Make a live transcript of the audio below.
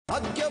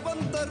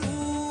ಭಾಗ್ಯವಂತರು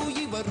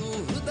ಇವರು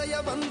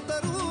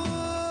ಹೃದಯವಂತರು.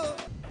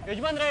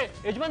 ಯಜಮಾನ್ರೆ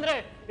ಯಜಮಾನ್ರೆ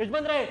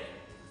ಯಜಮಾನ್ರೆ,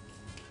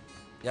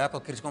 ಯಾಕೋ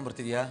ಕಿರ್ಚ್ಕೊಂಡ್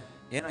ಬರ್ತಿದ್ಯಾ?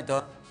 ಏನಾಯ್ತು?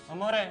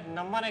 ಅಮ್ಮವ್ರೆ,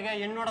 ನಮ್ಮನೆಗೆ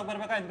ಹೆಣ್ಣು ನೋಡಕ್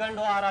ಬರ್ಬೇಕಾ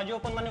ಇದ್ಕೊಂಡು ಆ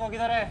ರಾಜೀವಪ್ಪನ ಮನೆಗೆ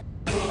ಹೋಗಿದ್ದಾರೆ.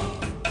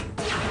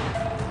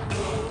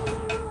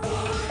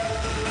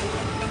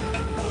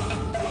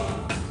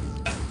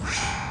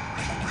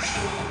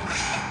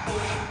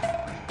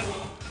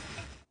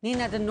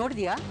 ನೀನ್ ಅದನ್ನ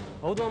ನೋಡಿದ್ಯಾ?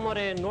 ಹೌದು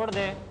ಅಮ್ಮವ್ರೆ,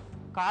 ನೋಡ್ದೆ.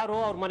 ಕಾರು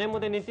ಅವ್ರ ಮನೆ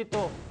ಮುಂದೆ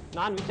ನಿಂತಿತ್ತು.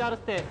 ನಾನು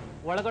ವಿಚಾರಿಸ್ದೆ,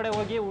 ಒಳಗಡೆ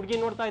ಹೋಗಿ ಹುಡುಗಿ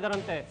ನೋಡ್ತಾ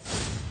ಇದ್ದಾರಂತೆ.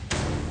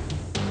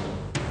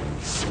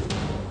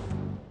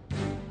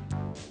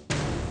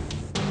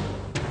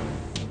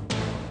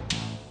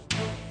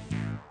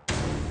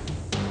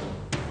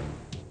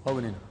 ಹೋಗು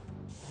ನೀನು.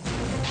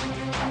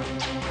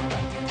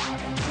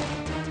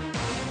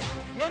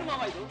 ಏನ್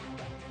ಮಾವ ಇದು?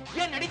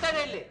 ಏನ್ ನಡೀತಾ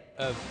ಇದೆ ಇಲ್ಲಿ?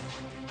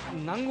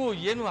 ನಂಗೂ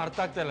ಏನು ಅರ್ಥ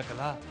ಆಗ್ತಾ ಇಲ್ಲ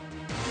ಕಲ.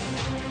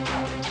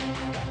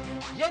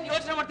 ಏನ್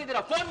ಯೋಚನೆ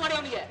ಮಾಡ್ತಿದ್ದೀರಾ? ಫೋನ್ ಮಾಡಿ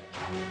ಅವನಿಗೆ.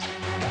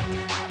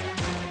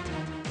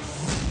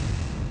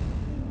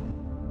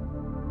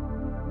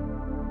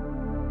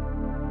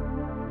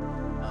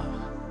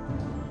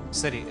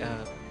 ಸರಿ,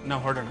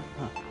 ನಾವು ಹೊರಡೋಣ.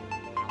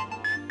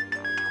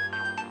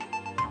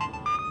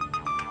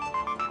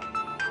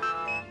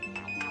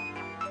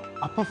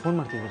 ಅಪ್ಪ ಫೋನ್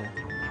ಮಾಡ್ತಿದ್ದಾರೆ.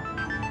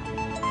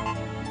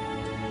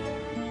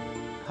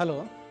 ಹಲೋ.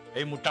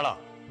 ಏಯ್ ಮುಟ್ಟಳ,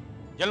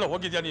 ಎಲ್ಲ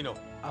ಹೋಗಿದ್ಯಾ ನೀನು?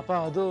 ಅಪ್ಪ,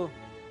 ಅದು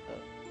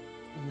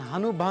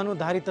ನಾನು ಭಾನು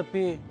ದಾರಿ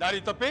ತಪ್ಪಿ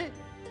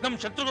ನಮ್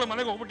ಶತ್ರುಗಳ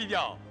ಮನೆಗೆ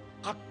ಹೋಗ್ಬಿಟ್ಟಿದ್ಯಾ?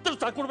 ಹತ್ತು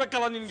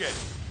ಸಾಕೊಡ್ಬೇಕಲ್ಲ ನಿನ್ಗೆ.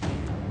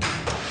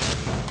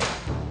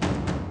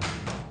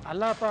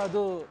 ಅಲ್ಲ ಅಪ್ಪ,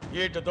 ಅದು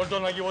ಏಟು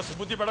ದೊಡ್ಡವನಾಗಿ ಹೊಸ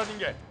ಬುದ್ಧಿ ಬೇಡ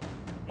ನಿಂಗೆ.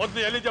 ಮೊದ್ಲು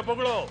ಎಲ್ಲಿದ್ಯಾ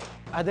ಬಗಳು?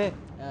 ಅದೇ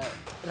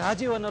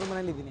ರಾಜೀವ್ ಅನ್ನೋರ್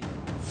ಮನೇಲಿ ಇದ್ದೀನಿ.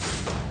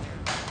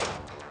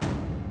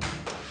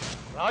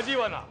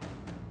 ರಾಜೀವನ?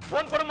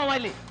 ಫೋನ್ ಕೊಡು ಮಾವ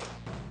ಇಲ್ಲಿ.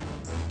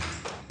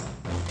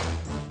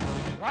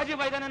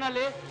 ರಾಜೀವ್ ಇದ್ದಾನೆ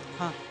ಅಲ್ಲಿ?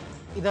 ಹಾ,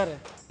 ಇದಾರೆ,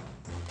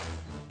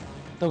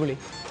 ತಗೊಳ್ಳಿ.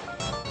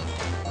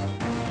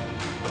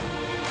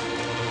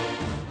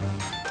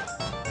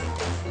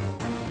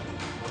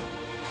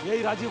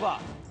 ಏಯ್ ರಾಜೀವ,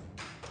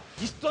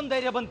 ಇಷ್ಟೊಂದು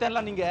ಧೈರ್ಯ ಬಂತೆ ಅಲ್ಲ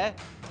ನಿಂಗೆ?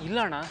 ಇಲ್ಲ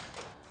ಅಣ್ಣ,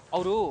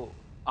 ಅವರು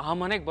ಆ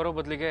ಮನೆಗೆ ಬರೋ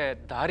ಬದಲಿಗೆ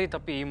ದಾರಿ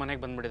ತಪ್ಪಿ ಈ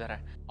ಮನೆಗೆ ಬಂದ್ಬಿಟ್ಟಿದ್ದಾರೆ.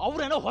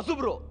 ಅವ್ರೇನೋ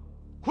ಹೊಸಬ್ರು,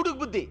 ಹುಡುಗ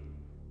ಬುದ್ಧಿ,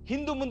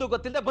 ಹಿಂದು ಮುಂದೆ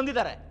ಗೊತ್ತಿಲ್ಲದೆ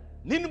ಬಂದಿದ್ದಾರೆ.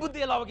 ನಿನ್ ಬುದ್ಧಿ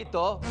ಎಲ್ಲ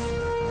ಹೋಗಿತ್ತು?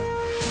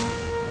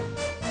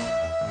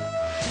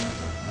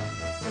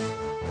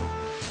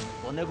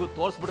 ಕೊನೆಗೂ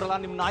ತೋರ್ಸ್ಬಿಡ್ರಲ್ಲ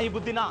ನಿಮ್ ನಾಯಿ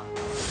ಬುದ್ಧಿನ.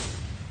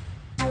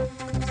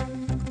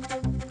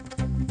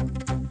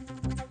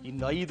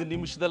 ಇನ್ನು 5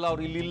 ನಿಮಿಷದಲ್ಲಿ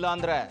ಅವ್ರು ಇಲ್ಲಿಲ್ಲ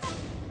ಅಂದ್ರೆ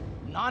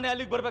ನಾನೇ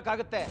ಅಲ್ಲಿಗೆ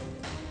ಬರ್ಬೇಕಾಗತ್ತೆ.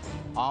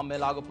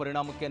 ಆಮೇಲೆ ಆಗೋ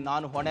ಪರಿಣಾಮಕ್ಕೆ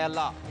ನಾನು ಹೊಣೆ ಅಲ್ಲ.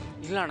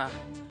 ಇಲ್ಲ ಅಣ್ಣ,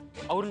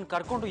 ಅವ್ರನ್ನ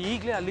ಕರ್ಕೊಂಡು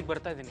ಈಗಲೇ ಅಲ್ಲಿಗೆ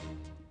ಬರ್ತಾ ಇದ್ದೀನಿ.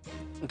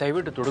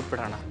 ದಯವಿಟ್ಟು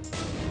ದುಡುಕ್ಬಿಡೋಣ.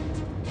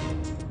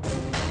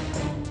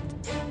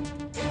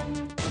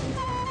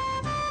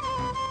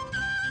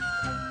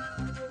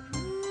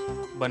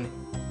 ಬನ್ನಿ.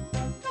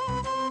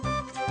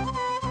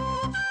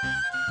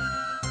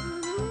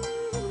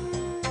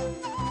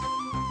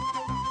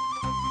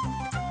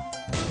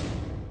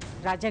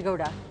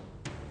 ರಾಜೇಗೌಡ,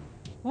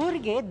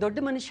 ಊರಿಗೆ ದೊಡ್ಡ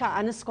ಮನುಷ್ಯ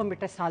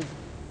ಅನಿಸ್ಕೊಂಡ್ಬಿಟ್ರೆ ಸಾಲದು.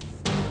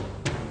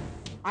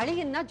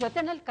 ಅಳಿಯನ್ನ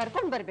ಜೊತೆನಲ್ಲಿ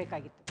ಕರ್ಕೊಂಡು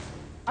ಬರ್ಬೇಕಾಗಿತ್ತು.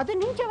 ಅದು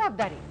ನಿಮ್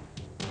ಜವಾಬ್ದಾರಿ.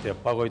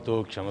 ತೆಪ್ಪಾಗೋಯ್ತು,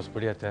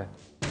 ಕ್ಷಮಿಸ್ಬಿಡಿ ಅತ್ತೆ.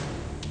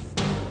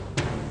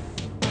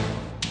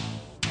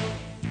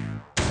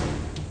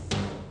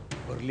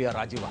 ಬರ್ಲಿ ಆ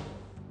ರಾಜೀವ,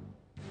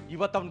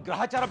 ಇವತ್ತು ಅವನ್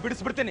ಗ್ರಹಚಾರ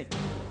ಬಿಡಿಸ್ಬಿಡ್ತೀನಿ.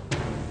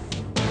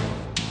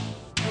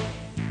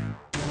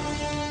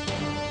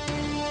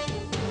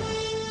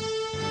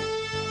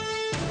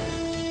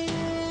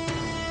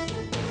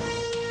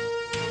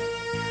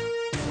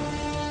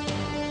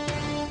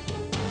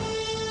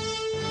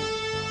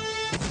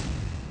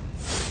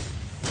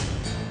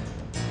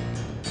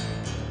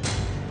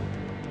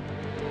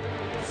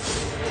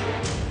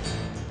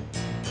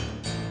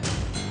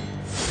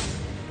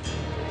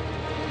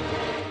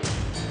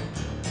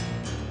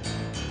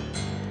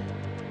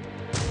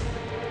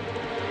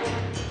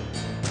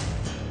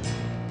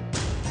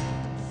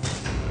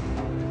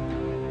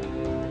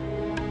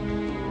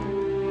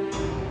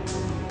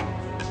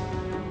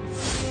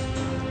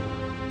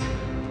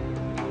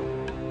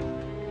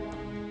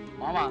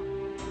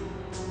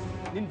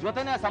 ನಿನ್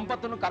ಜೊತೆನೆ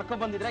ಸಂಪತ್ತನ್ನು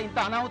ಕರ್ಕೊಂಡ್ ಬಂದಿದ್ರೆ ಇಂಥ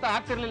ಅನಾಹುತ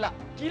ಆಗ್ತಿರ್ಲಿಲ್ಲ.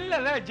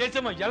 ಇಲ್ಲಲ್ಲ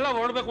ಜಯಸಮ್ಮ, ಎಲ್ಲ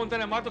ಹೊರಡ್ಬೇಕು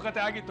ಅಂತಾನೆ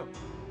ಮಾತುಕತೆ ಆಗಿತ್ತು.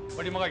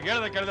 ಬಡಿ ಮಗ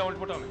ಹೇಳ್ದೆ ಕೇಳ್ದೆ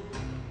ಹೊರಟ್ಬಿಟ್ಟವನೆ.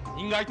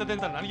 ಹಿಂಗಾಯ್ತದೆ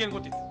ಅಂತ ನನಗೇನು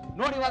ಗೊತ್ತಿತ್ತು?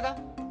 ನೋಡಿ, ಇವಾಗ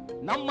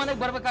ನಮ್ ಮನೆಗ್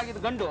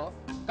ಬರ್ಬೇಕಾಗಿದ್ದ ಗಂಡು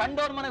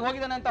ಕಂಡೋರ್ ಮನೆಗೆ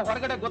ಹೋಗಿದ್ದಾನೆ ಅಂತ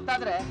ಹೊರಗಡೆ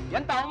ಗೊತ್ತಾದ್ರೆ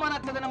ಎಂತ ಅವಮಾನ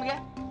ಆಗ್ತದೆ ನಮಗೆ.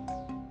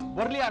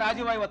 ಬರ್ಲಿ ಆ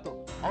ರಾಜೀವ, ಇವತ್ತು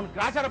ಅವ್ನ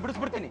ಗ್ರಾಚಾರ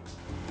ಬಿಡಿಸ್ಬಿಡ್ತೀನಿ.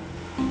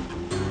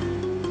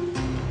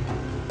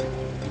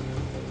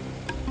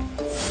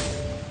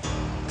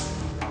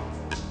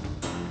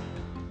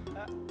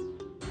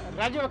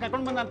 ರಾಜೀವ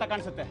ಕರ್ಕೊಂಡು ಬಂದ ಅಂತ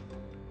ಕಾಣಿಸುತ್ತೆ.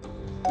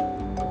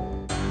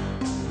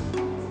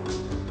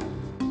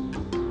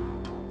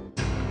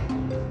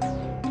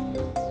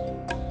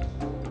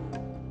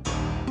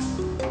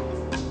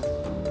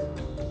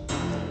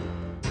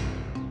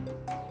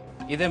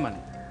 ಇದೇ ಮನೆ,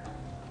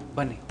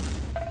 ಬನ್ನಿ.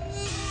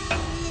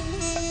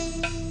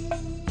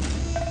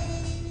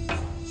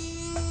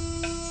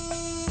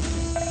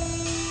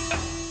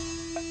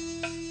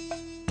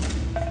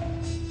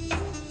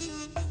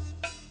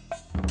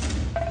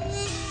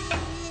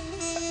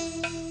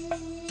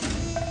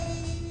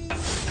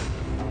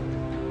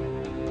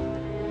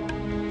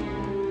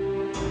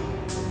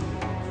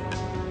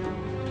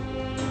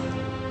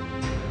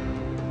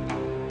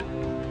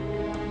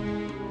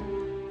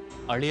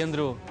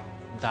 ಅಳಿಯಂದ್ರು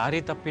ದಾರಿ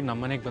ತಪ್ಪಿ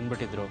ನಮ್ಮನೆಗೆ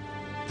ಬಂದ್ಬಿಟ್ಟಿದ್ರು.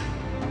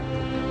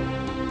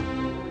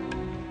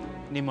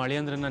 ನಿಮ್ಮ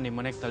ಅಳಿಯಂದ್ರನ್ನ ನಿಮ್ಮ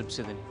ಮನೆಗೆ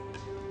ತಲುಪಿಸಿದ್ದೀನಿ.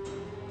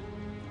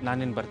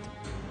 ನಾನಿನ್ ಬರ್ತೀನಿ.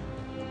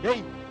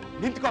 ಏಯ್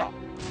ನಿಂತ್ಕೋ.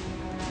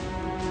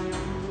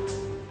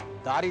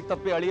 ದಾರಿ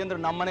ತಪ್ಪಿ ಅಳಿಯಂದ್ರು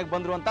ನಮ್ಮನೆಗೆ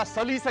ಬಂದ್ರು ಅಂತ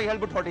ಸಲೀಸಾಗಿ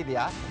ಹೇಳ್ಬಿಟ್ಟು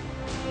ಹೊಟ್ಟಿದ್ಯಾ?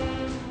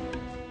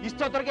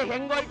 ಇಷ್ಟೊತ್ತರೆಗೆ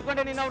ಹೆಂಗೋ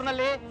ಇಟ್ಕೊಂಡೆ ನೀನು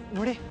ಅವ್ರನಲ್ಲಿ?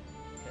 ನೋಡಿ,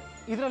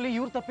 ಇದರಲ್ಲಿ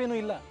ಇವ್ರ ತಪ್ಪೇನೂ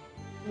ಇಲ್ಲ,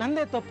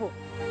 ನಂದೇ ತಪ್ಪು.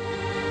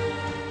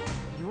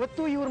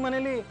 ಇವತ್ತು ಇವ್ರ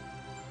ಮನೇಲಿ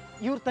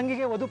ಇವ್ರ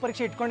ತಂಗಿಗೆ ವಧು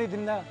ಪರೀಕ್ಷೆ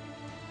ಇಟ್ಕೊಂಡಿದ್ರಿಂದ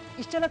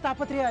ಇಷ್ಟೆಲ್ಲ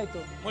ತಾಪತ್ರೆಯ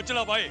ಆಯ್ತು. ಮುಚ್ಚಲ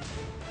ಬಾಯಿ,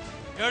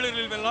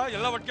 ಹೇಳಿರ್ಲಿಲ್ವೆಲ್ಲ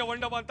ಎಲ್ಲ ಒಟ್ಟಿಗೆ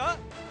ಹೊಂಡವ ಅಂತ.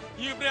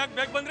 ಈ ಇಬ್ರು ಯಾಕೆ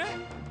ಬೇಗ ಬಂದ್ರೆ?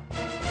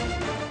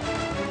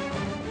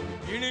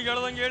 ಇಣಿಗೆ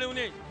ಹೇಳ್ದಂಗೆ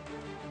ಹೇಳಿವ್ನಿ,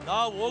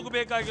 ನಾವು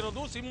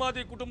ಹೋಗ್ಬೇಕಾಗಿರೋದು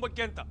ಸಿಂಹಾದ್ರಿ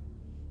ಕುಟುಂಬಕ್ಕೆ ಅಂತ.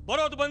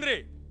 ಬರೋದು ಬಂದ್ರಿ,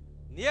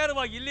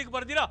 ನೇರವಾಗಿ ಇಲ್ಲಿಗೆ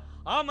ಬರ್ದಿರಾ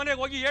ಆ ಮನೆಗೆ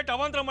ಹೋಗಿ ಏಟ್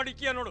ಅವಾಂತರ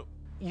ಮಾಡಿಕ್ಕಿಯ ನೋಡು.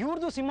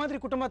 ಇವ್ರದ್ದು ಸಿಂಹಾದ್ರಿ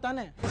ಕುಟುಂಬ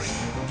ತಾನೆ.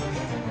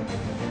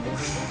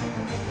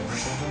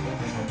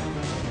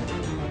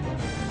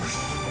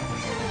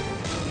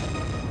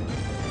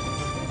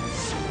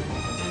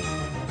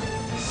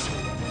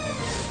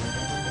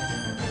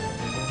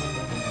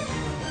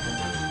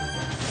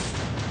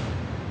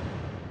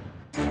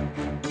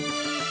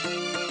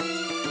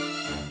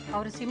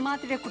 ಅವರು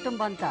ಸಿಂಹಾದ್ರಿಯ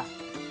ಕುಟುಂಬ ಅಂತ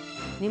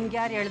ನಿಮ್ಗೆ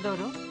ಯಾರು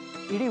ಹೇಳ್ದವರು?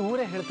 ಇಡೀ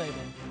ಊರೇ ಹೇಳ್ತಾ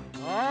ಇದೆ.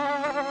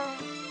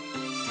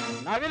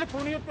 ನಾವೆಲ್ಲಿ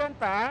ಕುಣಿಯುತ್ತೆ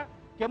ಅಂತ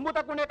ಕೆಂಬು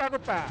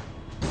ತಕೊಂಡೇಕಾಗುತ್ತಾ?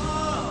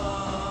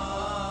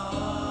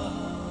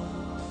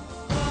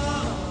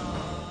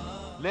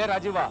 ಲೇ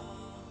ರಾಜೀವ,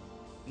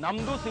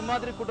 ನಮ್ದು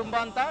ಸಿಂಹಾದ್ರಿ ಕುಟುಂಬ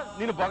ಅಂತ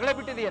ನೀನು ಬೊಗಳೆ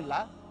ಬಿಟ್ಟಿದೆಯಲ್ಲ?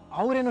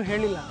 ಅವರೇನು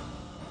ಹೇಳಿಲ್ಲ.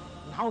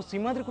 ನಾವು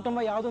ಸಿಂಹಾದ್ರಿ ಕುಟುಂಬ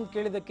ಯಾವ್ದು ಅಂತ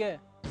ಕೇಳಿದ್ದಕ್ಕೆ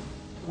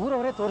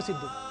ಊರವರೇ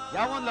ತೋರಿಸಿದ್ದು.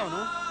 ಯಾವನ್ಲ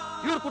ಅವನು?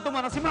 ಇವ್ರ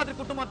ಕುಟುಂಬನ ಸಿಂಹಾದ್ರಿ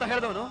ಕುಟುಂಬ ಅಂತ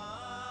ಹೇಳಿದವನು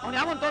ಅವ್ನು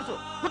ಯಾವನ್ ತೋರ್ಸು,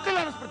 ಗೊತ್ತಿಲ್ಲ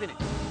ಅನ್ನಿಸ್ಬಿಡ್ತೀನಿ.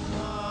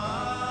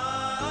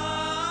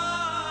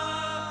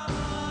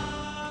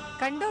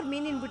 ಕಂಡೋರ್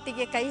ಮೀನಿನ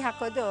ಬುಟ್ಟಿಗೆ ಕೈ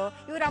ಹಾಕೋದು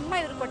ಇವ್ರ ಅಮ್ಮ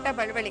ಇವ್ರು ಕೊಟ್ಟ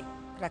ಬಳವಳಿ.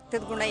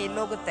 ರಕ್ತದ ಗುಣ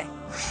ಎಲ್ಲೋಗುತ್ತೆ?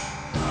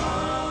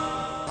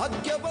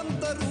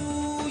 ಭಾಗ್ಯವಂತರು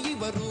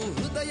ಇವರು,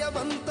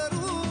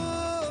 ಹೃದಯವಂತರು.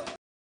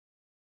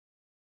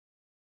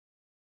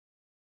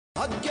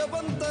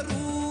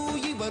 ಭಾಗ್ಯವಂತರು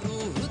ಇವರು,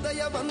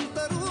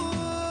 ಹೃದಯವಂತರು.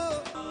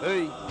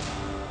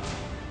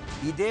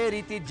 ಇದೇ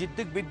ರೀತಿ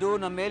ಜಿದ್ದಿಗೆ ಬಿದ್ದು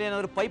ನಮ್ಮ ಮೇಲೆ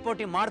ಏನಾದ್ರು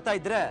ಪೈಪೋಟಿ ಮಾಡ್ತಾ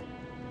ಇದ್ರೆ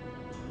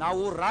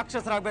ನಾವು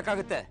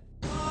ರಾಕ್ಷಸರಾಗಬೇಕಾಗುತ್ತೆ.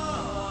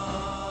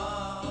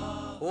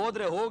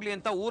 ಹೋದ್ರೆ ಹೋಗ್ಲಿ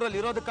ಅಂತ ಊರಲ್ಲಿ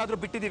ಇರೋದಕ್ಕಾದ್ರೂ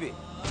ಬಿಟ್ಟಿದೀವಿ.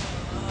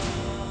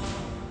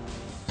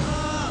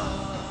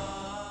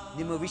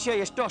 ನಿಮ್ಮ ವಿಷಯ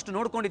ಎಷ್ಟೋ ಅಷ್ಟು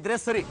ನೋಡ್ಕೊಂಡಿದ್ರೆ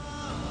ಸರಿ.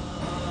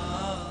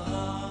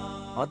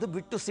 ಅದು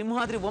ಬಿಟ್ಟು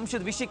ಸಿಂಹಾದ್ರಿ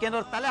ವಂಶದ ವಿಷಯಕ್ಕೆ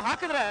ಏನಾದ್ರು ತಲೆ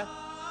ಹಾಕಿದ್ರೆ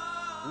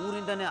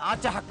ಊರಿಂದಾನೆ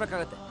ಆಚೆ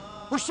ಹಾಕ್ಬೇಕಾಗತ್ತೆ.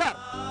 ಹುಷಾರ್.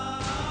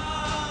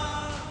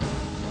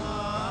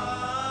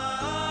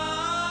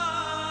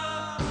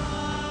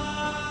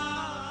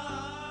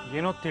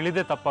 ಏನೋ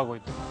ತಿಳಿದೇ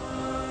ತಪ್ಪಾಗೋಯ್ತು,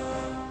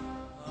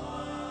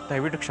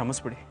 ದಯವಿಟ್ಟು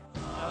ಕ್ಷಮಿಸ್ಬಿಡಿ.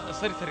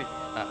 ಸರಿ ಸರಿ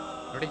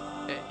ನೋಡಿ,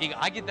 ಈಗ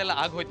ಆಗಿದ್ದೆಲ್ಲ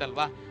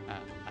ಆಗೋಯ್ತಲ್ವಾ?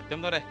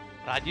 ಅತ್ತಮ್ಮನವ್ರೆ,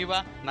 ರಾಜೀವ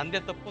ನಂದೇ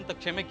ತಪ್ಪು ಅಂತ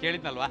ಕ್ಷಮೆ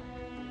ಕೇಳಿದ್ನಲ್ವಾ?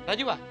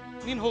 ರಾಜೀವ,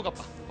 ನೀನು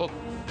ಹೋಗಪ್ಪ, ಹೋಗು.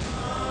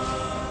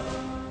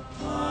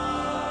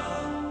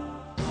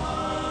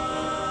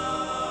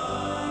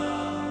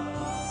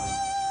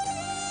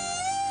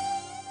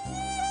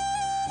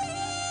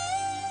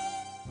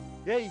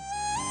 ಏಯ್,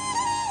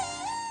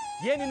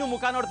 ಏನಿನ್ನು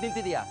ಮುಖ ನೋಡ್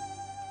ನಿಂತಿದೀಯಾ?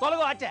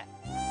 ತೊಲಗು ಆಚೆ.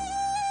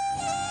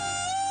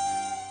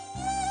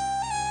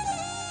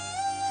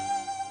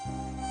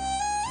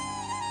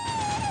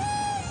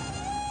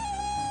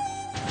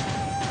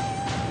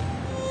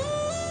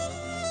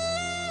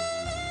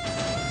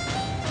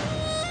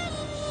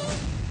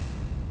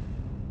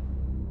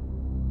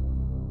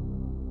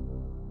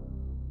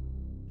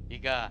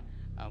 ಈಗ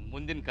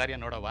ಮುಂದಿನ ಕಾರ್ಯ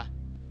ನೋಡವ,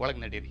 ಒಳಗೆ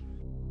ನಡೀರಿ.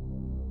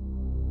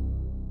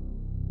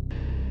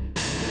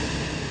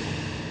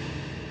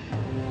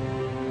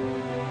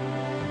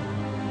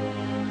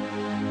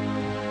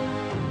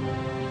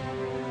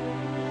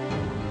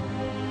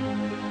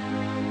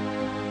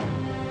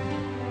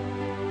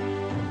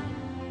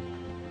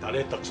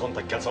 ತಲೆ ತಗ್ಸೋಂತ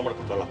ಕೆಲಸ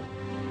ಮಾಡ್ಕೊತಲ್ಲ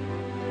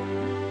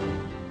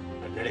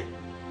ನಡಿ.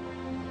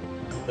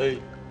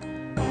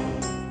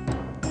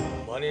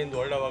 ಮನೆಯಿಂದ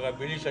ಹೊರಡುವಾಗ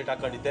ಬಿಳಿ ಶರ್ಟ್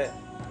ಹಾಕೊಂಡಿದ್ದೆ,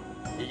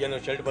 ಈಗೇನು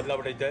ಶರ್ಟ್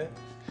ಬದಲಾಗ್ಬಿಟ್ಟೈತೆ?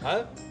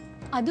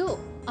 ಅದು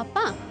ಅಪ್ಪ,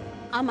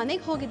 ಆ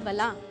ಮನೆಗೆ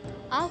ಹೋಗಿದ್ವಲ್ಲ,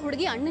 ಆ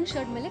ಹುಡುಗಿ ಅಣ್ಣನ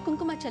ಶರ್ಟ್ ಮೇಲೆ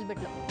ಕುಂಕುಮ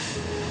ಚೆಲ್ಬಿಟ್ಲು.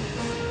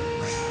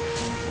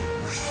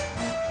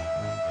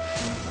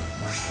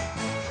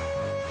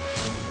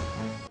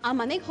 ಆ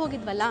ಮನೆಗೆ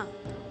ಹೋಗಿದ್ವಲ್ಲ,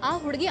 ಆ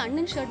ಹುಡುಗಿ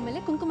ಅಣ್ಣನ ಶರ್ಟ್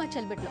ಮೇಲೆ ಕುಂಕುಮ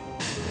ಚೆಲ್ಬಿಟ್ಲು.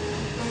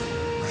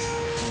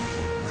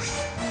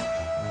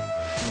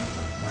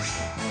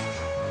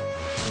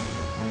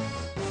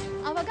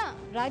 ಅವಾಗ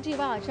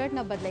ರಾಜೀವ ಆ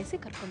ಶರ್ಟ್ನ ಬದಲಾಯಿಸಿ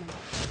ಕರ್ಕೊಂಡ್ಬಂದ.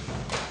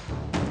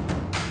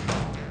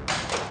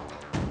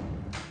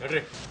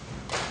 ನಡ್ರಿ.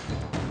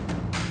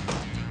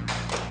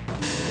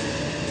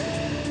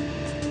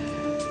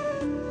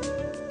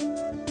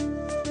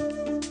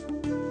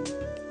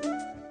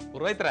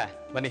 ಪುರೋಹಿತ್ರ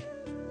ಬನ್ನಿ.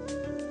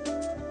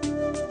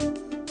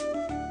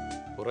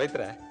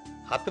 ಪುರೋಹಿತ್ರ,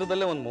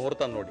 ಹತ್ರದಲ್ಲೇ ಒಂದು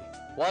ಮುಹೂರ್ತ ನೋಡಿ,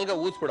 ವಾಲ್ಗ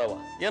ಊದ್ಬಿಡವ,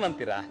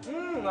 ಏನಂತೀರಾ?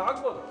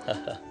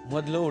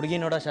 ಮೊದಲು ಹುಡುಗಿ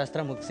ನೋಡೋ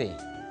ಶಾಸ್ತ್ರ ಮುಗಿಸಿ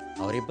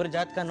ಅವರಿಬ್ಬರು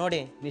ಜಾತಕ ನೋಡಿ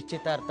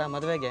ನಿಶ್ಚಿತಾರ್ಥ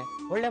ಮದುವೆಗೆ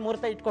ಒಳ್ಳೆ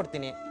ಮುಹೂರ್ತ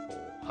ಇಟ್ಕೊಡ್ತೀನಿ.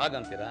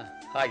 ಹಾಗಂತೀರಾ?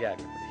 ಹಾಗೆ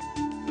ಆಗಲಿ ಬಿಡಿ.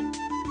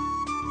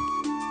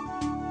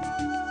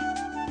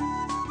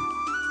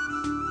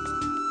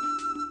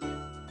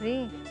 ರೀ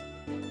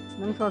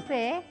ನಮ್ಮ ಸೊಸೆ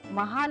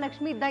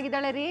ಮಹಾಲಕ್ಷ್ಮಿ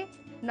ಇದ್ದಾಗಿದ್ದಾಳೆ ರೀ.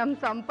 ನಮ್ಮ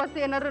ಸಂಪತ್ತು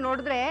ಏನಾದ್ರು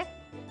ನೋಡಿದ್ರೆ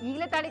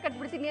ಈಗಲೇ ತಾಳಿ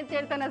ಕಟ್ಬಿಡ್ತೀನಿ ಅಂತ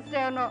ಹೇಳ್ತಾನೆ ಅಷ್ಟೇ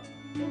ಅವನು.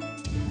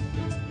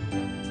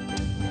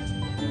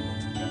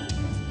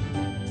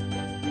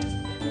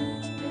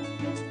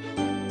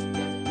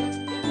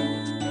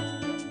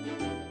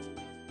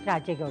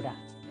 ರಾಜೇಗೌಡ,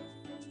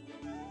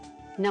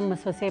 ನಮ್ಮ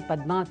ಸೊಸೆ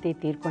ಪದ್ಮಾವತಿ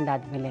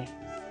ತೀರ್ಕೊಂಡಾದ್ಮೇಲೆ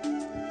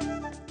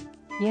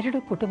 2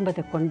 ಕುಟುಂಬದ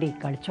ಕೊಂಡಿ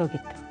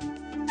ಕಳ್ಚೋಗಿತ್ತು.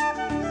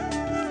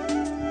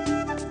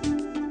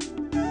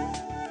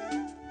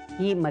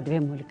 ಈ ಮದುವೆ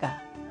ಮೂಲಕ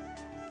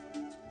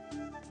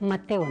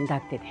ಮತ್ತೆ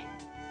ಒಂದಾಗ್ತಿದೆ.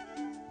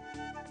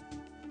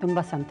 ತುಂಬ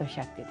ಸಂತೋಷ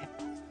ಆಗ್ತಿದೆ.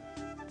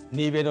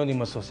 ನೀವೇನೋ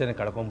ನಿಮ್ಮ ಸೊಸೆನ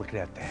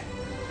ಕಳ್ಕೊಂಡ್ಬಿಟ್ರಿ ಅತ್ತೆ.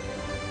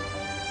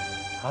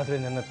 ಆದರೆ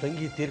ನನ್ನ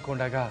ತಂಗಿ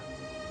ತೀರ್ಕೊಂಡಾಗ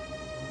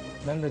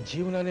ನನ್ನ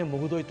ಜೀವನನೇ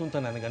ಮುಗಿದೋಯ್ತು ಅಂತ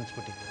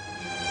ನನಗನ್ಸ್ಬಿಟ್ಟಿತ್ತು.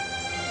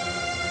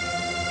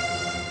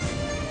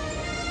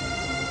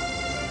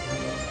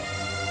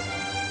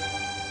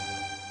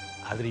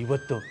 ಆದರೆ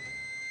ಇವತ್ತು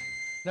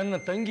ನನ್ನ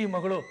ತಂಗಿ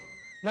ಮಗಳು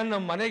ನನ್ನ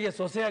ಮನೆಗೆ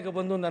ಸೊಸೆಯಾಗಿ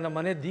ಬಂದು ನನ್ನ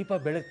ಮನೆ ದೀಪ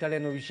ಬೆಳಗ್ತಾಳೆ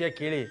ಅನ್ನೋ ವಿಷಯ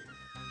ಕೇಳಿ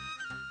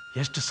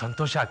ಎಷ್ಟು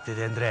ಸಂತೋಷ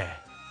ಆಗ್ತಿದೆ ಅಂದರೆ,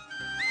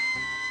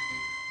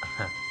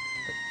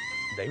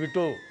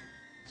 ದಯವಿಟ್ಟು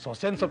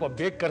ಸೊಸೆನ ಸ್ವಲ್ಪ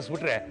ಬೇಗ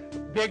ಕರೆಸ್ಬಿಟ್ರೆ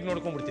ಬೇಗ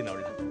ನೋಡ್ಕೊಂಡ್ಬಿಡ್ತೀನಿ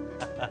ಅವಳನ್ನ.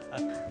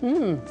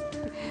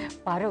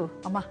 ಪಾರು,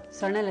 ಅಮ್ಮ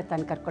ಸೊಣ್ಣೆಲ್ಲ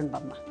ತಂದು ಕರ್ಕೊಂಡು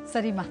ಬಮ್ಮ.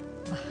 ಸರಿಮ್ಮ.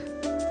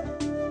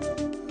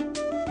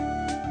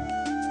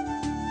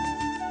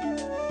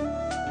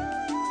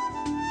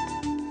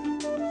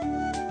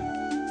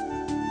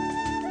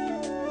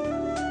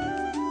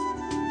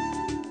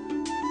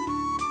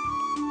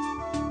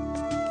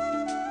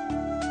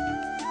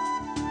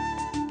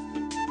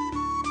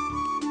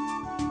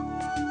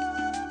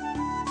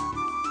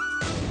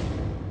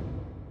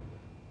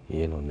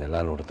 ಏನು ನೆಲ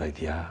ನೋಡ್ತಾ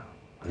ಇದೆಯಾ?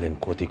 ಅಲ್ಲೇನು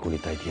ಕೋತಿ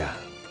ಕುಣಿತಾ ಇದೆಯಾ?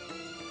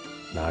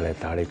 ನಾಳೆ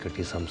ತಾಳಿ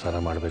ಕಟ್ಟಿ ಸಂಸಾರ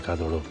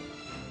ಮಾಡಬೇಕಾದವಳು,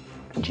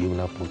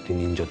 ಜೀವನ ಪೂರ್ತಿ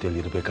ನಿನ್ನ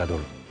ಜೊತೆಯಲ್ಲಿ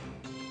ಇರಬೇಕಾದವಳು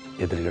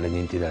ಎದುರುಗಡೆ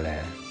ನಿಂತಿದ್ದಾಳೆ.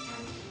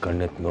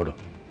 ಕಣ್ಣೆತ್ತು ನೋಡು.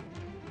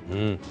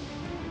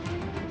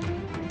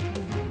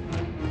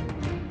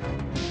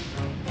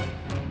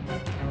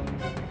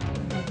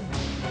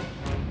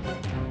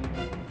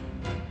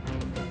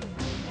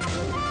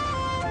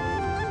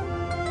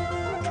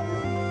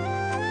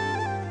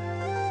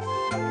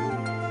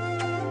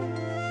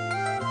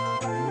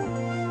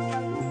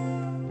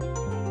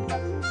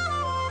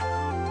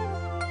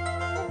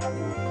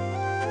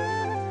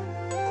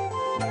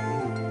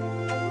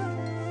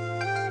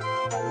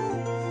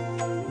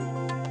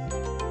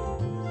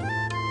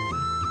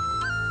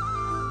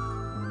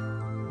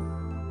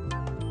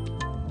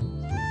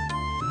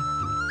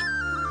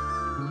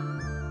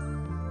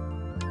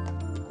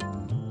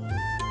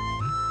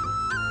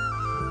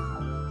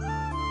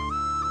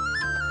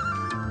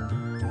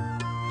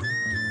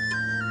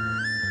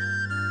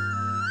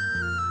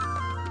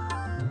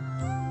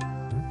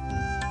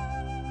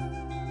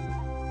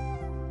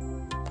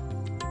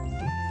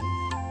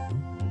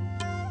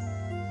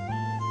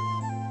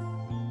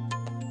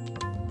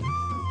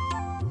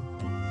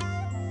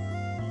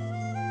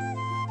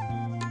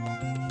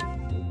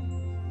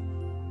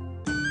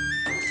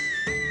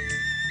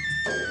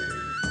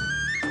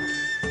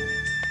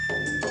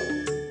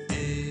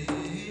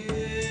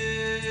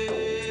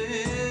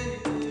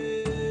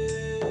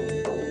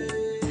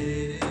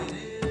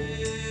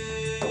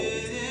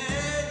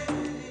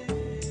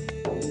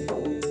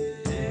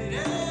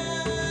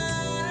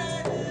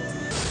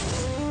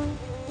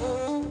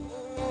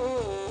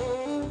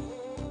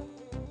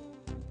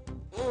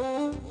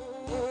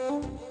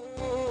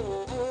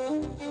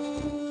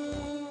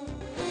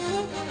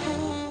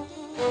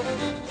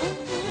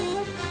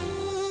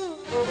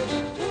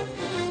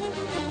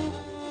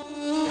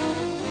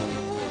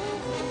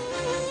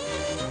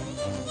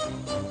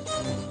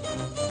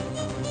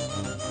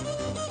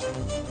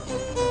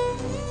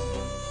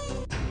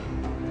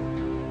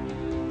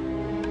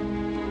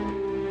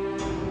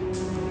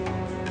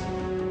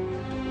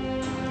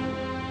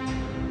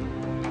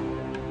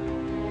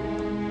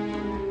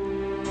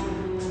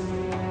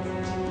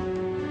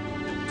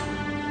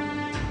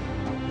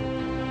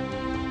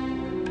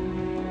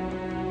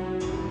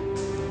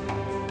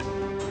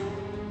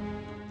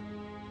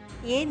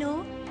 ಏನು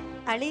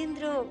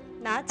ಅಳಿಯಂದ್ರು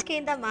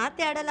ನಾಚಿಕೆಯಿಂದ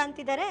ಮಾತೇ ಆಡಲ್ಲ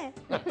ಅಂತಿದ್ದಾರೆ?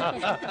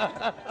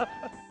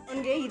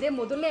 ಅವನಿಗೆ ಇದೇ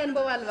ಮೊದಲನೇ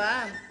ಅನುಭವ ಅಲ್ವಾ,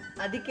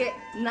 ಅದಕ್ಕೆ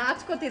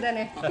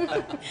ನಾಚ್ಕೋತಿದ್ದಾನೆ.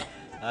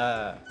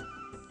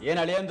 ಏನು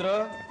ಅಳಿಯಂದ್ರು,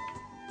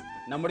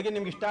 ನಮ್ಮ ಹುಡುಗಿ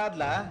ನಿಮ್ಗೆ ಇಷ್ಟ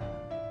ಆದ್ಲಾ?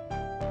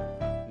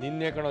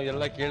 ನಿನ್ನೆ ಕಣೋ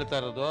ಎಲ್ಲ ಕೇಳ್ತಾ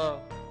ಇರೋದು.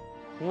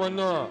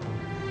 ಹೂವನ್ನು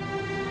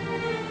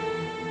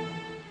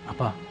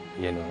ಅಪ್ಪ,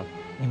 ಏನು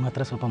ನಿಮ್ಮ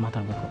ಹತ್ರ ಸ್ವಲ್ಪ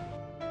ಮಾತಾಡಬೇಕು.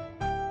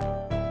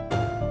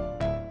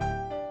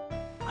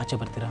 ಆಚೆ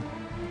ಬರ್ತೀರಾ?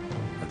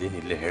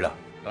 ಅದೇನಿಲ್ಲೇ ಹೇಳ.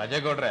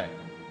 ರಾಜೇಗೌಡ್ರೆ,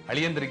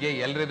 ಅಳಿಯಂದ್ರಿಗೆ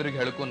ಎಲ್ರೆದ್ರಿಗೆ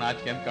ಹೇಳಕ್ಕೂ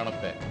ನಾಚಿಕೆ ಅಂತ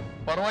ಕಾಣುತ್ತೆ.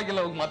 ಪರವಾಗಿಲ್ಲ,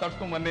 ಹೋಗಿ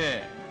ಮಾತಾಡ್ಸ್ಕೊಂಡ್ ಬನ್ನಿ.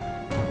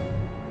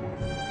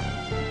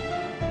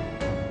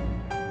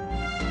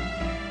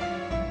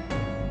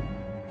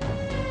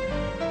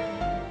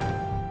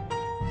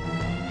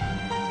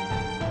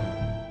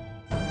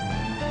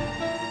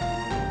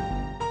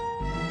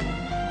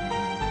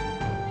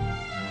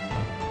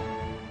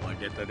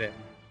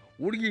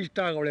 ಹುಡುಗಿ ಇಷ್ಟ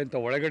ಆಗೋಳೆ ಅಂತ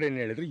ಒಳಗಡೆ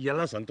ಹೇಳಿದ್ರೆ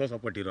ಎಲ್ಲ ಸಂತೋಷ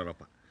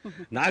ಪಟ್ಟಿರೋರಪ್ಪ.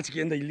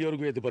 ನಾಚಿಕೆಯಿಂದ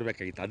ಇಲ್ಲಿವರೆಗೂ ಎದ್ದು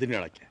ಬರ್ಬೇಕಾಗಿತ್ತು ಅದನ್ನ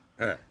ಹೇಳಕ್ಕೆ.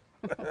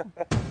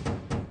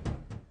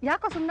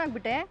 ಯಾಕೋ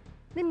ಸುಮ್ಮನಾಗ್ಬಿಟ್ಟೆ?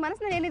 ನಿನ್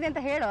ಮನಸ್ಸಿನಲ್ಲಿ ಏನಿದೆ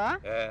ಅಂತ ಹೇಳೋ.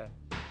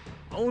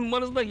 ಅವನ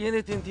ಮನಸ್ನಾಗ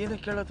ಏನೈತಿ ಅಂತ ಏನೇ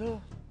ಕೇಳೋದು?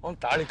 ಅವ್ನು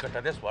ತಾಳಿ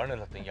ಕಟ್ಟದೆ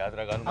ಸ್ವರ್ಣಲತೆಗೆ,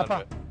 ಅದ್ರಾಗ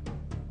ಅನುಮಾನ.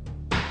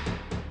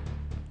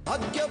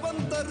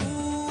 ಭಾಗ್ಯವಂತರು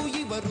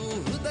ಇವರು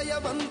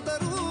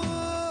ಹೃದಯವಂತರು,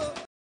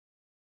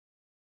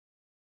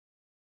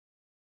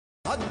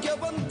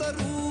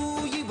 ಭಾಗ್ಯವಂತರು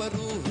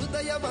ಇವರು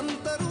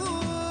ಹೃದಯವಂತರು.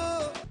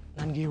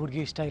 ನನಗೆ ಈ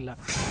ಹುಡುಗಿ ಇಷ್ಟ ಇಲ್ಲ.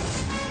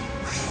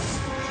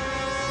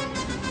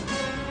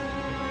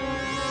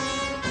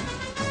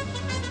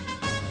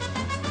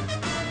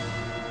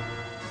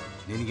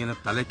 ನಿನಗೇನ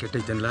ತಲೆ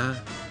ಕೆಟ್ಟೈತಲ್ಲ?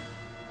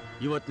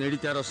 ಇವತ್ತು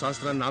ನಡೀತಾ ಇರೋ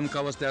ಶಾಸ್ತ್ರ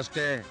ನಾಮಕಾವಸ್ಥೆ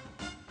ಅಷ್ಟೇ.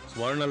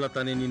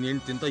 ಸ್ವರ್ಣಲತಾನೆ ನೀನು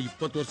ಹೆಣ್ತಿಂತ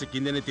 20 ವರ್ಷಕ್ಕೆ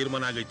ಹಿಂದೆನೇ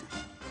ತೀರ್ಮಾನ ಆಗೈತಿ.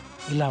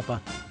 ಇಲ್ಲ ಅಪ್ಪ,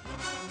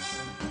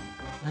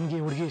 ನನಗೆ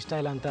ಈ ಹುಡುಗಿ ಇಷ್ಟ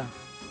ಇಲ್ಲ ಅಂತ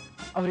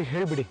ಅವ್ರಿಗೆ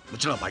ಹೇಳಿಬಿಡಿ.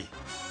 ಮುಚ್ಚಳ ಬಾಯಿ.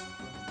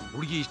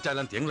 ಹುಡುಗಿ ಇಷ್ಟ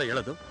ಇಲ್ಲ ಅಂತ ಹೆಂಗ್ಲ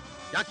ಹೇಳೋದು?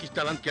 ಯಾಕೆ ಇಷ್ಟ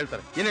ಇಲ್ಲ ಅಂತ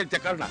ಕೇಳ್ತಾರೆ, ಏನು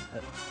ಹೇಳ್ತೀಯ ಕಾರಣ?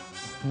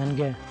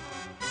 ನನಗೆ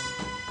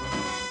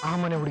ಆ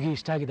ಮನೆ ಹುಡುಗಿ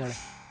ಇಷ್ಟ ಆಗಿದ್ದಾಳೆ.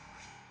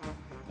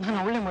 ನಾನು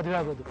ಅವಳೇ ಮದುವೆ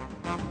ಆಗೋದು.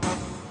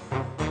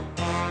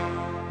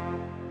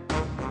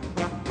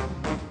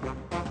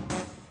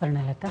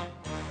 ವರ್ಣಲತಾ,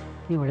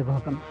 ನೀವು ಒಳಗೆ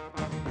ಹೋಗಮ್ಮ.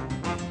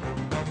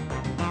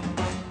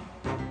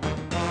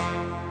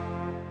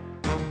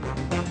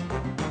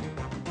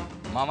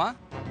 ಮಾಮ,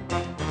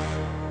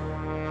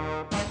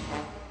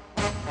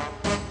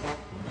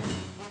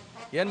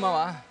 ಏನ್ ಮಾವ,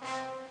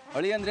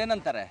 ಅಳಿ ಅಂದ್ರೆ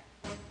ಏನಂತಾರೆ?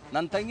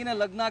 ನನ್ನ ತಂಗಿನ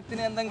ಲಗ್ನ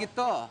ಆಗ್ತೀನಿ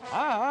ಅಂದಂಗಿತ್ತು.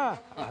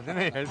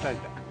 ಅದನ್ನೇ ಹೇಳ್ತಾ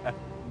ಇದ್ದೆ.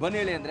 ಬನ್ನಿ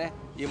ಹೇಳಿ ಅಂದ್ರೆ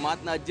ಈ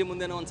ಮಾತನ್ನ ಅಜ್ಜಿ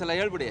ಮುಂದೆನೂ ಒಂದ್ಸಲ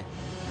ಹೇಳ್ಬಿಡಿ.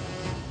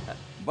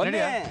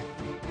 ಬನ್ನಿ.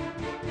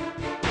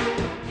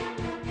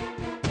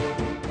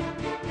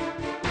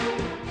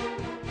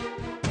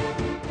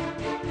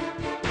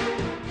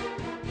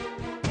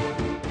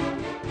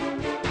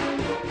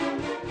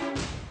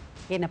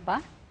 ಏನಪ್ಪ,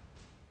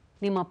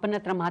 ನಿಮ್ಮ ಅಪ್ಪನ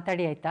ಹತ್ರ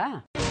ಮಾತಾಡಿ ಆಯ್ತಾ?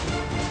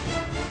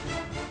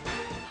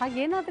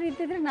 ಹಾಗೇನಾದ್ರೂ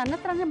ಇದ್ದಿದ್ರೆ ನನ್ನ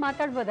ಹತ್ರನೇ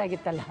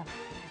ಮಾತಾಡ್ಬೋದಾಗಿತ್ತಲ್ಲ.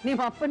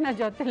 ನಿಮ್ಮ ಅಪ್ಪನ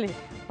ಜೊತೆಲಿ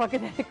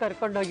ಪಕ್ಕದಲ್ಲಿ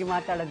ಕರ್ಕೊಂಡೋಗಿ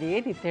ಮಾತಾಡೋದು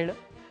ಏನಿತ್ತು ಹೇಳು?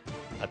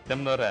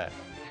 ಅತ್ತಮ್ಮನವ್ರ,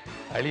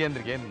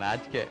 ಅಳಿಯಂದ್ರಿಗೆ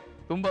ನಾಚಿಕೆ,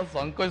 ತುಂಬಾ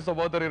ಸಂಕೋಚ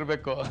ಸ್ವಭಾವದವ್ರು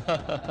ಇರಬೇಕು.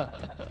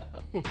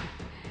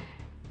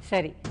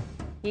 ಸರಿ,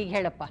 ಈಗ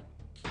ಹೇಳಪ್ಪ,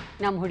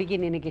 ನಮ್ಮ ಹುಡುಗಿ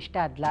ನಿನಗಿಷ್ಟ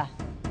ಆದ್ಲಾ?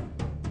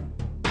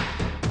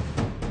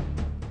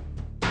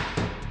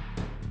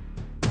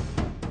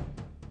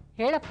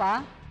 ಹೇಳಪ್ಪ,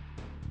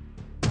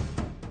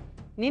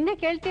 ನಿನ್ನೆ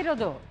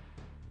ಕೇಳ್ತಿರೋದು.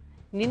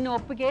 ನಿನ್ನ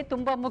ಒಪ್ಪಿಗೆ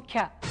ತುಂಬ ಮುಖ್ಯ.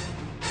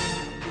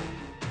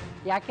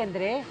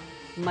 ಯಾಕೆಂದ್ರೆ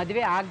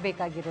ಮದುವೆ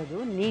ಆಗಬೇಕಾಗಿರೋದು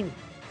ನೀನು.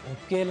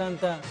 ಒಪ್ಪಿಗೆ ಇಲ್ಲ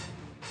ಅಂತ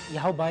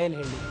ಯಾವ ಬಾಯಲ್ಲಿ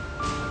ಹೇಳಿ?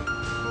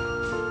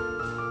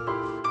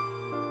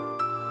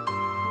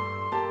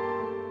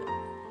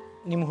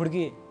 ನಿಮ್ಮ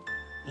ಹುಡುಗಿ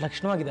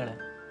ಲಕ್ಷಣವಾಗಿದ್ದಾಳೆ,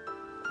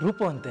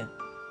 ರೂಪವಂತೆ,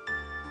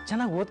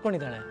 ಚೆನ್ನಾಗಿ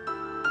ಓದ್ಕೊಂಡಿದ್ದಾಳೆ.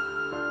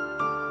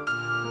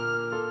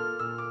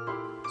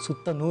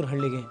 ಸುತ್ತ 100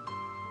 ಹಳ್ಳಿಗೆ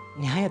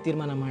ನ್ಯಾಯ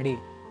ತೀರ್ಮಾನ ಮಾಡಿ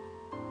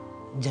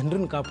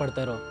ಜನರನ್ನು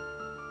ಕಾಪಾಡ್ತಾ ಇರೋ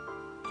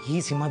ಈ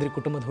ಸಿಂಹಾದ್ರಿ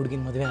ಕುಟುಂಬದ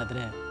ಹುಡುಗಿನ ಮದುವೆ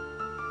ಆದರೆ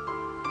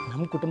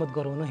ನಮ್ಮ ಕುಟುಂಬದ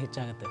ಗೌರವನೂ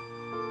ಹೆಚ್ಚಾಗತ್ತೆ.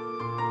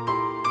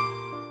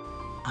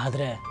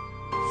 ಆದರೆ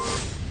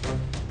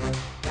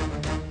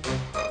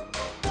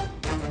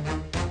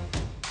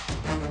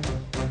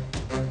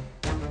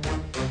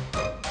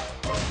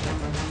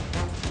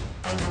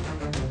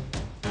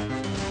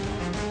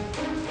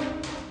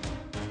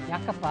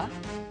ಯಾಕಪ್ಪ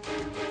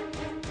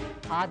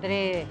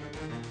ಆದರೆ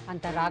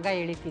ಅಂತ ರಾಗ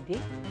ಎಳಿತಿದ್ದಿ?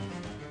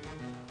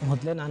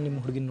 ಮೊದಲೇ ನಾನು ನಿಮ್ಮ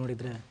ಹುಡುಗಿನ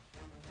ನೋಡಿದರೆ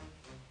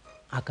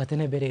ಆ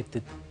ಕಥೆನೇ ಬೇರೆ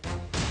ಇರ್ತಿತ್ತು.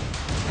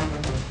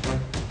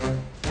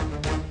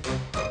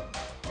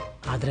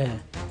 ಆದರೆ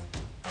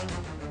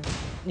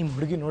ನಿಮ್ಮ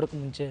ಹುಡುಗಿ ನೋಡೋಕೆ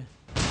ಮುಂಚೆ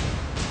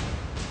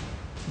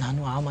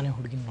ನಾನು ಆ ಮನೆ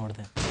ಹುಡುಗಿನ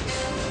ನೋಡಿದೆ.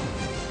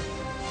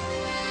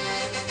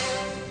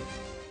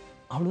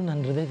 ಅವಳು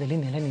ನನ್ನ ಹೃದಯದಲ್ಲಿ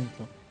ನೆಲೆ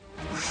ನಿಂತಳು.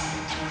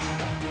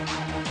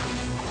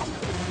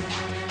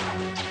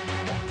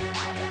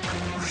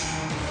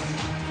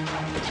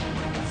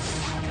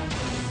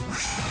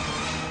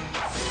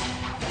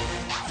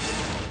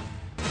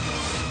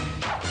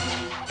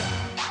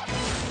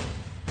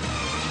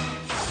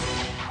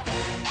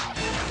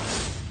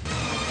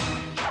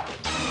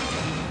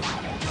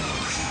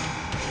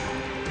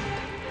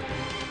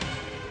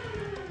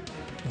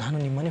 ನಾನು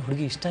ನಿಮ್ಮನೆ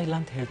ಹುಡುಗಿ ಇಷ್ಟ ಇಲ್ಲ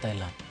ಅಂತ ಹೇಳ್ತಾ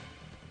ಇಲ್ಲ.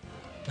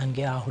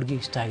 ನನಗೆ ಆ ಹುಡುಗಿ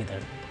ಇಷ್ಟ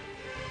ಆಗಿದ್ದಾಳೆ.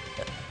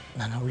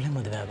 ನಾನು ಅವಳೇ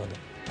ಮದುವೆ ಆಗೋದು.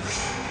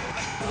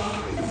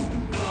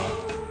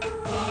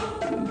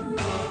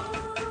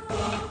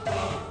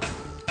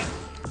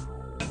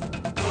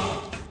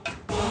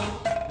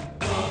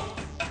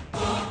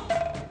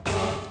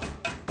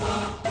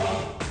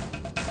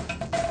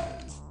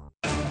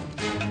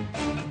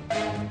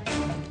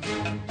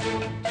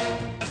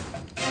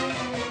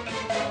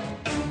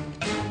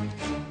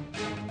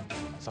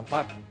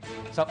 ಸಂಪಾತ್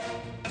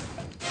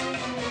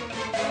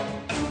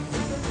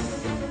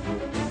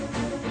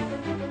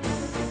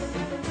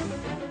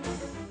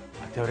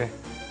ಅತ್ತೇವ್ರೆ,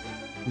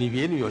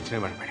 ನೀವೇನು ಯೋಚನೆ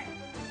ಮಾಡಬೇಡಿ.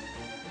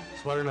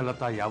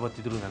 ಸ್ವರ್ಣಲತಾ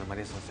ಯಾವತ್ತಿದ್ರೂ ನನ್ನ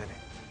ಮನೆ ಸೊಸೆನೆ.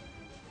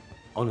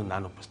 ಅವನು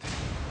ನಾನು ಒಪ್ಪಿಸ್ತೇನೆ.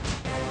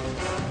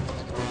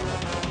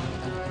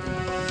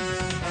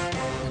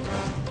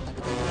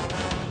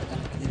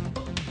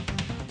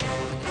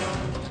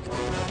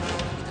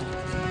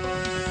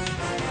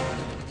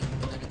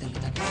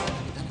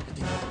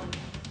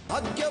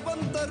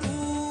 ಭಾಗ್ಯವಂತರು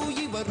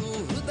ಇವರು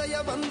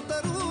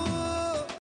ಹೃದಯವಂತರು